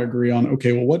 then you want to agree on,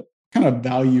 okay, well, what kind of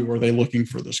value are they looking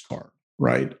for this card,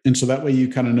 right? And so that way you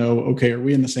kind of know, okay, are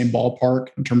we in the same ballpark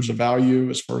in terms of value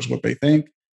as far as what they think?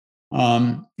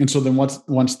 And so then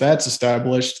once that's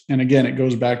established, and again, it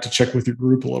goes back to check with your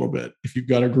group a little bit. If you've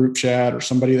got a group chat or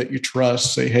somebody that you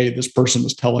trust, say, hey, this person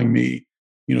is telling me,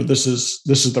 this is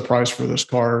the price for this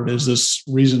card. Is this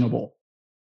reasonable?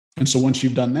 And so once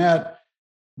you've done that,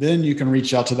 then you can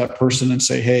reach out to that person and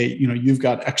say, hey, you've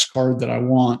got X card that I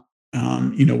want.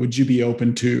 Would you be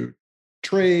open to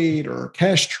trade or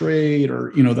cash trade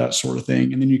or, that sort of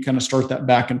thing? And then you kind of start that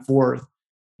back and forth.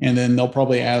 And then they'll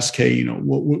probably ask, hey,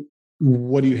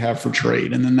 what do you have for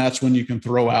trade? And then that's when you can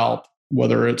throw out,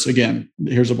 whether it's, again,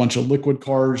 here's a bunch of liquid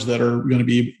cards that are going to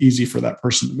be easy for that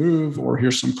person to move, or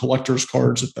here's some collector's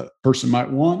cards that person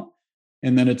might want.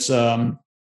 And then it's,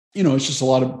 it's just a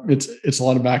lot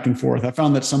of back and forth. I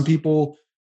found that some people,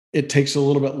 it takes a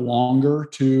little bit longer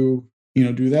to,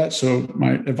 do that. So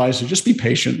my advice is just be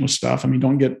patient with stuff. I mean,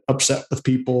 don't get upset with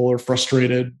people or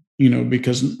frustrated,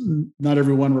 because not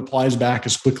everyone replies back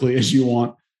as quickly as you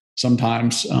want.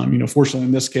 Sometimes, fortunately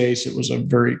in this case, it was a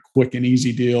very quick and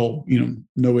easy deal,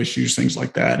 no issues, things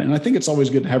like that. And I think it's always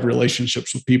good to have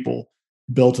relationships with people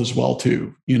built as well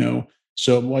too,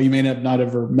 So while you may have not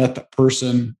ever met that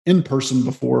person in person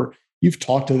before, you've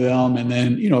talked to them. And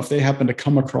then, if they happen to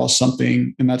come across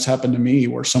something, and that's happened to me,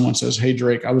 where someone says, hey,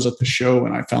 Drake, I was at the show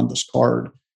and I found this card,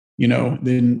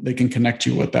 then they can connect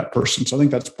you with that person. So I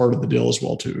think that's part of the deal as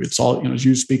well too. It's all, as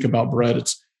you speak about, Brett,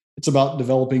 it's about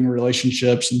developing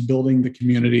relationships and building the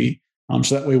community.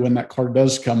 So that way, when that card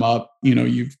does come up,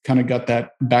 you've kind of got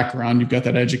that background, you've got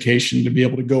that education to be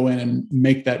able to go in and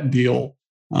make that deal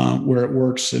where it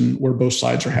works and where both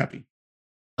sides are happy.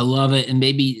 I love it. And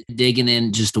maybe digging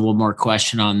in just one more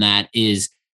question on that is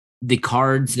the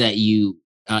cards that you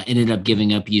ended up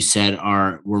giving up, you said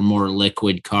were more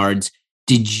liquid cards.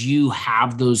 Did you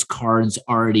have those cards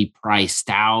already priced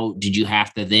out? Did you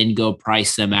have to then go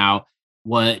price them out?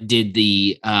 What did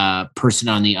the person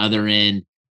on the other end,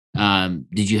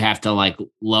 did you have to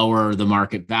lower the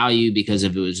market value because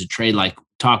if it was a trade?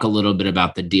 Talk a little bit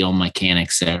about the deal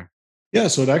mechanics there. Yeah.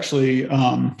 So it actually,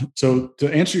 so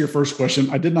to answer your first question,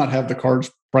 I did not have the cards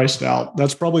priced out.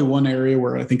 That's probably one area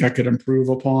where I think I could improve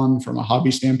upon from a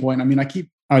hobby standpoint. I mean,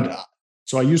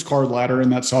 so I use Card Ladder,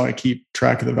 and that's how I keep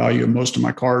track of the value of most of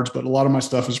my cards, but a lot of my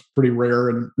stuff is pretty rare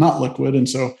and not liquid. And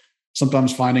so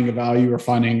sometimes finding a value or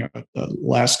finding a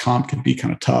last comp can be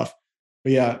kind of tough.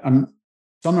 But yeah, I'm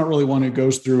not really one who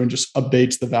goes through and just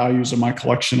updates the values of my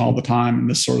collection all the time and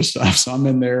this sort of stuff. So I'm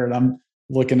in there and I'm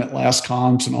looking at last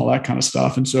comps and all that kind of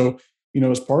stuff. And so,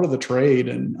 as part of the trade,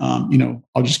 and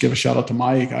I'll just give a shout out to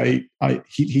Mike.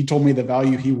 He told me the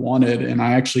value he wanted, and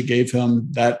I actually gave him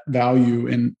that value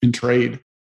in trade.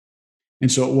 And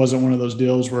so it wasn't one of those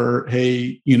deals where,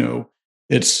 hey,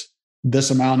 it's this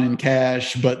amount in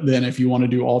cash, but then if you want to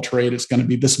do all trade, it's going to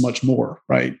be this much more,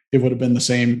 right? It would have been the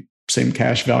same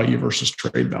cash value versus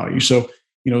trade value. So,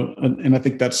 and I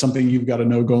think that's something you've got to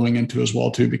know going into as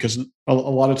well too, because a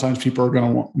lot of times people are going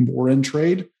to want more in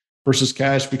trade versus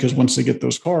cash, because once they get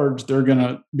those cards, they're going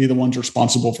to be the ones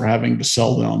responsible for having to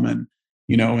sell them and,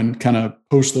 and kind of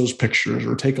post those pictures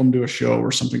or take them to a show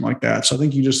or something like that. So I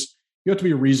think you have to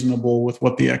be reasonable with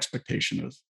what the expectation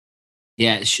is.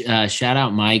 Yeah. Shout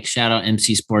out Mike, shout out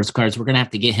MC Sports Cards. We're going to have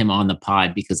to get him on the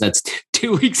pod because that's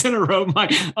 2 weeks in a row, my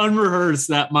unrehearsed,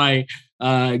 that my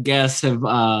guests have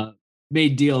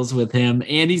made deals with him,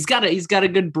 and he's got a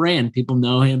good brand. People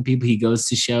know him, he goes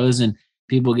to shows and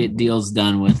people get deals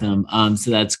done with him.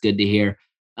 So that's good to hear.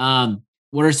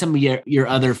 What are some of your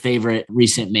other favorite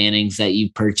recent Mannings that you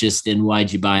purchased, and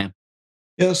why'd you buy them?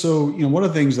 Yeah. So, one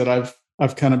of the things that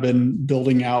I've kind of been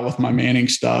building out with my Manning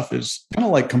stuff is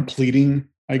kind of completing,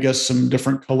 I guess, some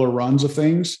different color runs of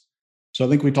things. So I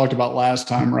think we talked about last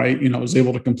time, right? I was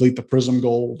able to complete the Prism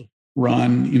Gold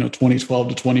run, 2012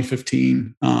 to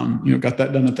 2015, got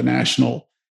that done at the National.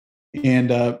 And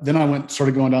then I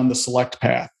started going down the Select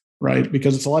path, right?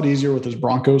 Because it's a lot easier with this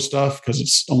Broncos stuff because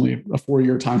it's only a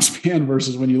 4-year time span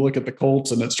versus when you look at the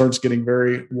Colts and it starts getting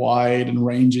very wide and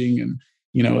ranging. And,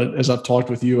 as I've talked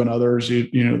with you and others,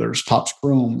 there's Topps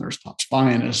Chrome, there's Topps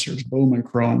Finest, there's Bowman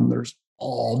Chrome, there's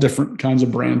all different kinds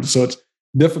of brands. So it's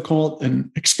difficult and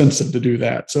expensive to do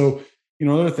that. So,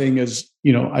 another thing is,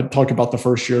 I talk about the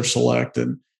first year of Select,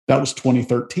 and that was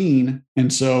 2013.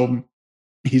 And so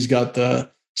he's got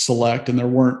the Select, and there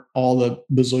weren't all the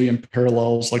bazillion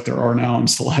parallels like there are now in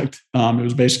Select. It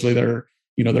was basically there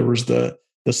was the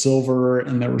silver,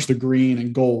 and there was the green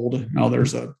and gold. Now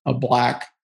there's a black,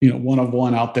 one of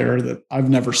one out there that I've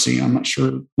never seen. I'm not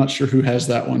sure who has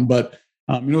that one, but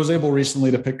I was able recently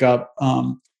to pick up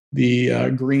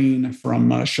the green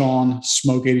from Sean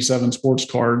Smoke 87 Sports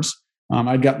Cards.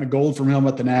 I'd gotten the gold from him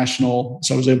at the National,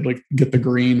 so I was able to get the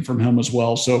green from him as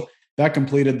well. So that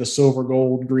completed the silver,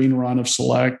 gold, green run of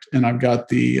Select. And I've got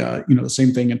the, the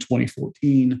same thing in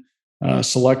 2014.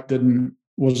 Select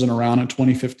wasn't around in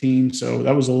 2015. So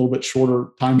that was a little bit shorter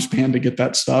time span to get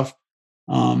that stuff,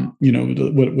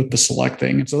 with the Select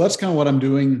thing. And so that's kind of what I'm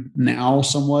doing now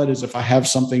somewhat, is if I have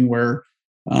something where,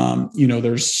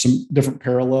 there's some different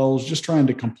parallels, just trying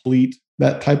to complete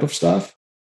that type of stuff.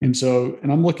 And so,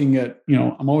 and I'm looking at,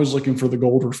 I'm always looking for the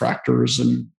gold refractors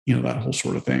and, that whole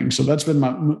sort of thing. So that's been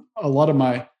a lot of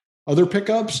my other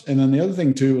pickups. And then the other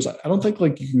thing too, is I don't think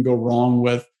like you can go wrong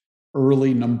with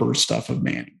early number stuff of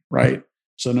Manning, right?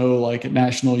 So no, like at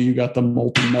National, you got the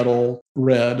multi-metal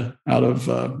red out of,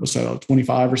 what's that,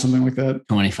 25 or something like that?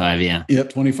 25, yeah.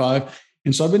 Yep, 25.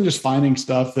 And so I've been just finding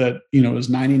stuff that, is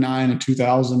 99 and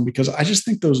 2000, because I just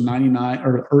think those 99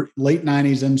 or late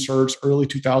 90s inserts, early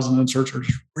 2000 inserts are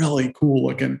just really cool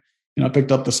looking. I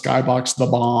picked up the Skybox, the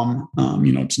Bomb,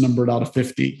 it's numbered out of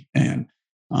 50. And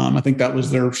I think that was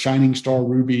their Shining Star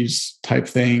Rubies type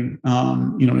thing.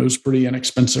 It was pretty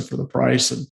inexpensive for the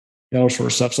price and all sort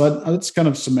of stuff. So that's kind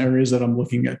of some areas that I'm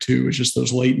looking at too, is just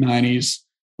those late 90s,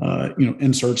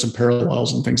 inserts and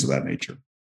parallels and things of that nature.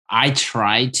 I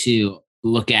try to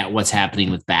look at what's happening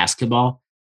with basketball,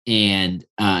 and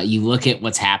you look at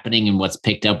what's happening and what's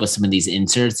picked up with some of these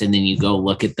inserts, and then you go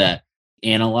look at the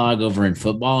analog over in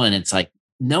football, and it's like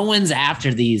no one's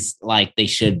after these like they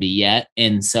should be yet.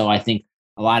 And so I think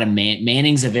a lot of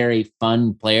Manning's a very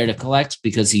fun player to collect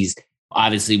because he's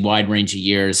obviously wide range of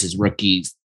years. His rookie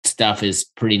stuff is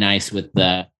pretty nice with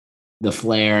the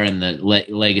Flair and the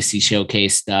Legacy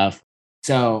Showcase stuff.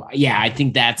 So yeah, I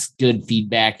think that's good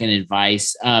feedback and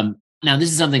advice. Now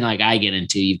this is something like I get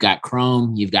into. You've got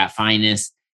Chrome, you've got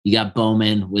Finest, you got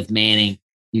Bowman with Manning,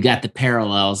 you got the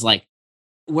parallels. Like,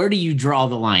 where do you draw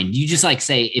the line? Do you just like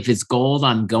say, if it's gold,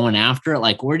 I'm going after it?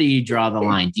 Like, where do you draw the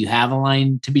line? Do you have a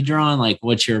line to be drawn? Like,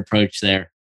 what's your approach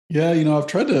there? Yeah, I've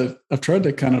tried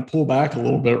to kind of pull back a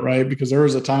little bit, right? Because there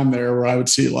was a time there where I would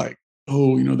see like,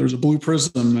 there's a blue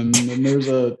prism and then there's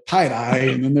a tie-dye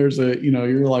and then there's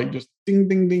you're like just ding,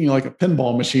 ding, ding, you're like a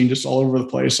pinball machine just all over the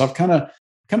place. So I've kind of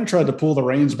tried to pull the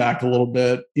reins back a little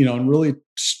bit, and really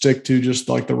stick to just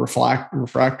like the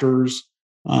refractors,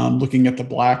 looking at the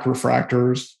black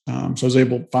refractors. So I was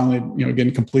able finally,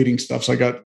 again, completing stuff. So I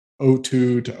got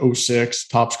 02 to 06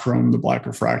 Topps Chrome, the black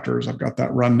refractors. I've got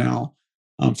that run now.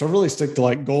 So I really stick to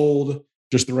like gold,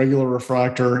 just the regular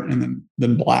refractor, and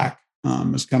then black.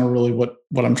 Is kind of really what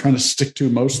I'm trying to stick to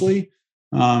mostly.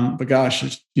 But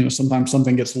gosh, sometimes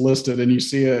something gets listed and you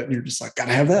see it and you're just like,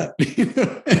 gotta have that.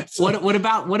 So,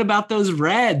 what about those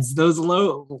reds, those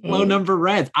low number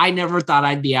reds? I never thought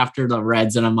I'd be after the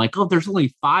reds, and I'm like, there's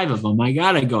only 5 of them. I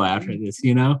gotta go after this,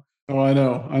 Oh, I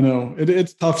know.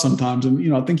 It's tough sometimes,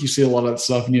 and I think you see a lot of that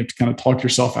stuff, and you have to kind of talk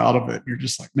yourself out of it. You're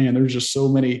just like, man, there's just so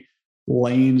many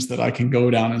lanes that I can go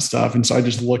down and stuff. And so I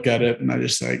just look at it and I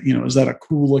just say, is that a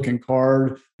cool looking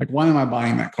card? Like, why am I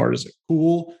buying that card? Is it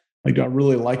cool? Like, do I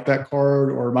really like that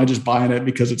card, or am I just buying it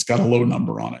because it's got a low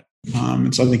number on it?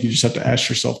 And so I think you just have to ask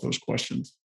yourself those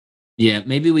questions. Yeah,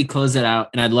 maybe we close it out,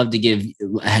 and I'd love to give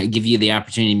you the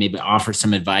opportunity, maybe offer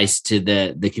some advice to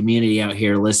the community out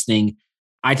here listening.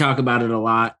 I talk about it a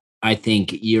lot. I think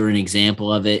you're an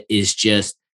example of it. Is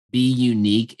just be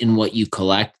unique in what you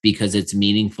collect because it's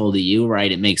meaningful to you,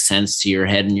 right? It makes sense to your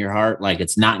head and your heart. Like,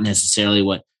 it's not necessarily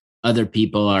what other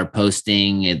people are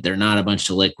posting. They're not a bunch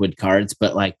of liquid cards,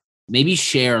 but like, maybe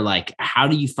share, like, how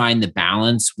do you find the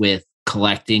balance with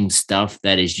collecting stuff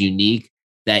that is unique,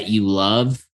 that you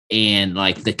love, and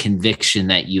like the conviction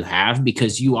that you have,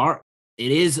 because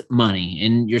it is money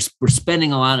and we're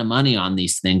spending a lot of money on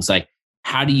these things. Like,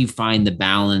 how do you find the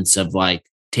balance of like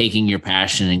taking your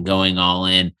passion and going all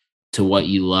in to what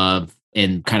you love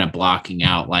and kind of blocking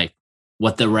out like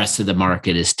what the rest of the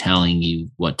market is telling you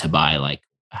what to buy? Like,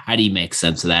 how do you make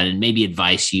sense of that? And maybe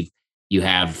advice you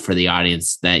have for the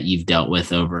audience that you've dealt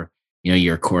with over,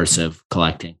 your course of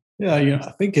collecting. Yeah.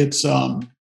 I think it's,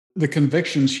 the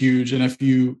conviction's huge.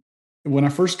 And when I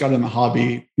first got in the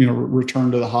hobby,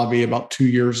 returned to the hobby about 2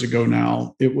 years ago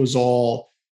now, it was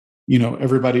all,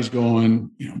 everybody's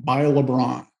going, buy a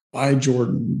LeBron, buy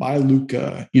Jordan, buy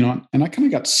Luka, and I kind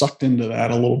of got sucked into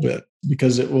that a little bit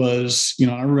because it was,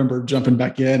 I remember jumping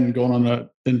back in and going on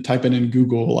and typing in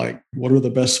Google, like, what are the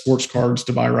best sports cards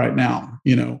to buy right now?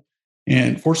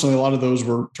 And fortunately, a lot of those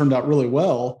turned out really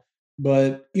well.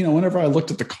 But, whenever I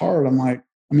looked at the card, I'm like,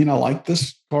 I like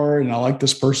this card and I like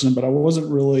this person, but I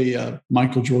wasn't really a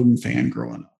Michael Jordan fan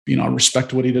growing up. I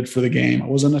respect what he did for the game. I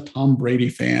wasn't a Tom Brady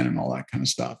fan and all that kind of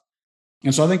stuff.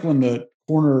 And so I think when the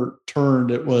corner turned,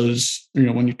 it was,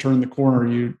 when you turn the corner,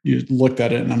 you looked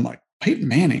at it and I'm like, Peyton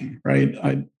Manning, right?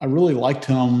 I really liked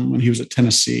him when he was at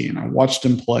Tennessee, and I watched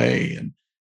him play, and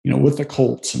with the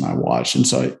Colts, and I watched, and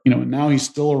so and now he's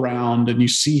still around, and you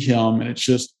see him, and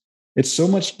it's so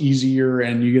much easier,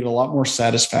 and you get a lot more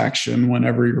satisfaction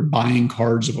whenever you're buying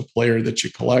cards of a player that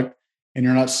you collect, and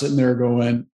you're not sitting there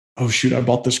going, "Oh shoot, I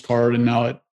bought this card, and now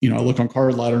I look on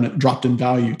Card Ladder and it dropped in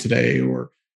value today," or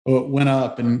 "Oh, it went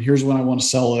up, and here's when I want to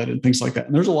sell it," and things like that.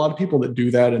 And there's a lot of people that do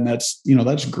that, and that's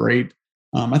great.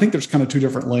 I think there's kind of two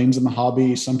different lanes in the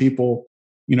hobby. Some people,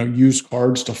 use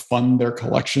cards to fund their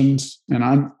collections, and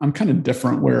I'm kind of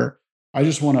different, where I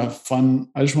just want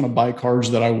to buy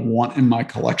cards that I want in my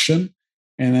collection.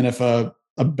 And then if a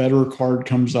better card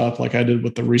comes up, like I did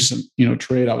with the recent,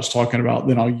 trade I was talking about,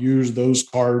 then I'll use those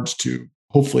cards to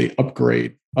hopefully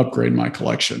upgrade my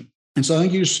collection. And so I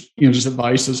think just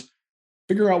advice is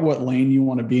figure out what lane you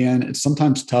want to be in. It's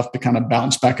sometimes tough to kind of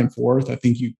bounce back and forth. I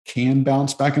think you can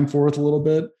bounce back and forth a little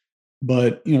bit,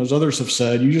 but as others have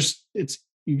said,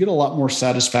 you get a lot more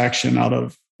satisfaction out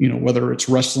of, whether it's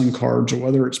wrestling cards or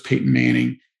whether it's Peyton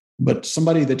Manning, but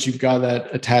somebody that you've got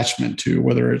that attachment to,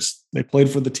 whether it's they played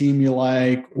for the team you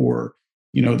like, or,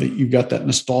 that you've got that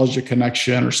nostalgia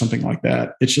connection or something like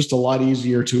that. It's just a lot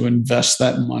easier to invest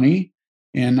that money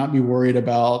and not be worried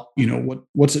about,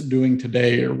 what's it doing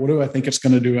today, or what do I think it's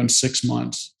going to do in 6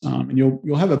 months. And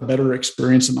you'll have a better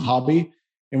experience in the hobby.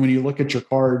 And when you look at your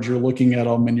cards, you're looking at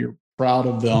them and you're proud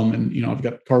of them. And, I've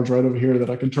got cards right over here that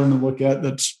I can turn and look at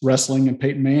that's wrestling and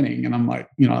Peyton Manning. And I'm like,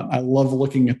 I love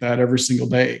looking at that every single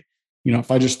day.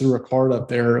 If I just threw a card up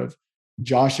there of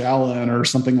Josh Allen or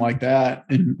something like that,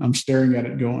 and I'm staring at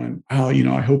it going, oh,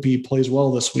 I hope he plays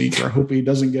well this week, or I hope he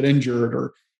doesn't get injured,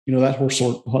 or, that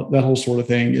whole sort of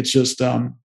thing. It's just,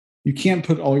 you can't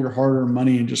put all your hard-earned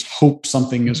money and just hope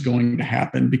something is going to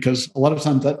happen, because a lot of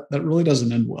times that really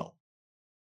doesn't end well.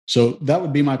 So that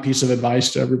would be my piece of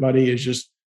advice to everybody, is just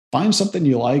find something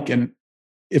you like. And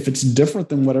if it's different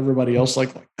than what everybody else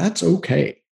like that's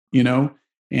okay,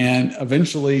 and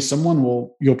eventually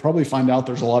you'll probably find out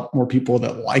there's a lot more people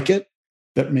that like it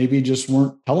that maybe just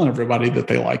weren't telling everybody that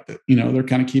they liked it. They're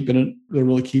kind of they're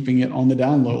really keeping it on the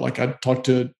down low. Like I talked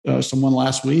to someone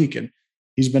last week, and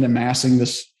he's been amassing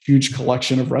this huge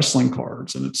collection of wrestling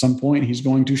cards. And at some point he's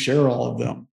going to share all of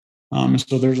them.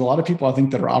 So there's a lot of people, I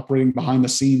think, that are operating behind the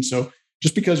scenes. So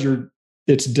just because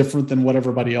it's different than what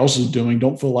everybody else is doing,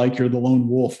 don't feel like you're the lone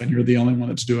wolf and you're the only one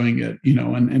that's doing it,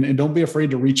 and don't be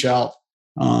afraid to reach out,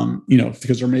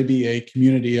 because there may be a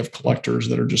community of collectors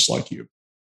that are just like you.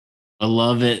 I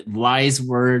love it. Wise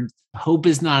words. Hope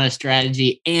is not a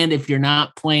strategy. And if you're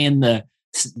not playing the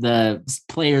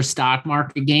player stock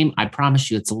market game, I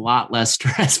promise you it's a lot less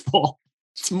stressful.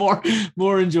 It's more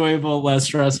enjoyable, less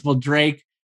stressful. Drake,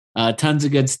 tons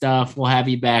of good stuff. We'll have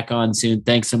you back on soon.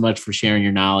 Thanks so much for sharing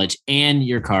your knowledge and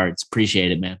your cards.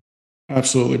 Appreciate it, man.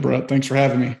 Absolutely, Brett. Thanks for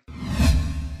having me.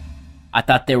 I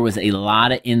thought there was a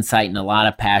lot of insight and a lot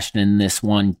of passion in this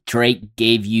one. Drake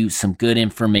gave you some good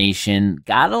information,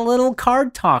 got a little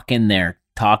card talk in there,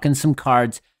 talking some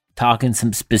cards, talking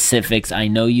some specifics. I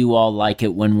know you all like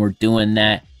it when we're doing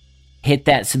that. Hit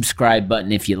that subscribe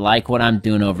button if you like what I'm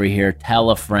doing over here. Tell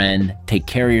a friend. Take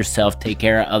care of yourself. Take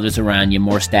care of others around you.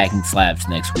 More Stacking Slabs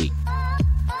next week.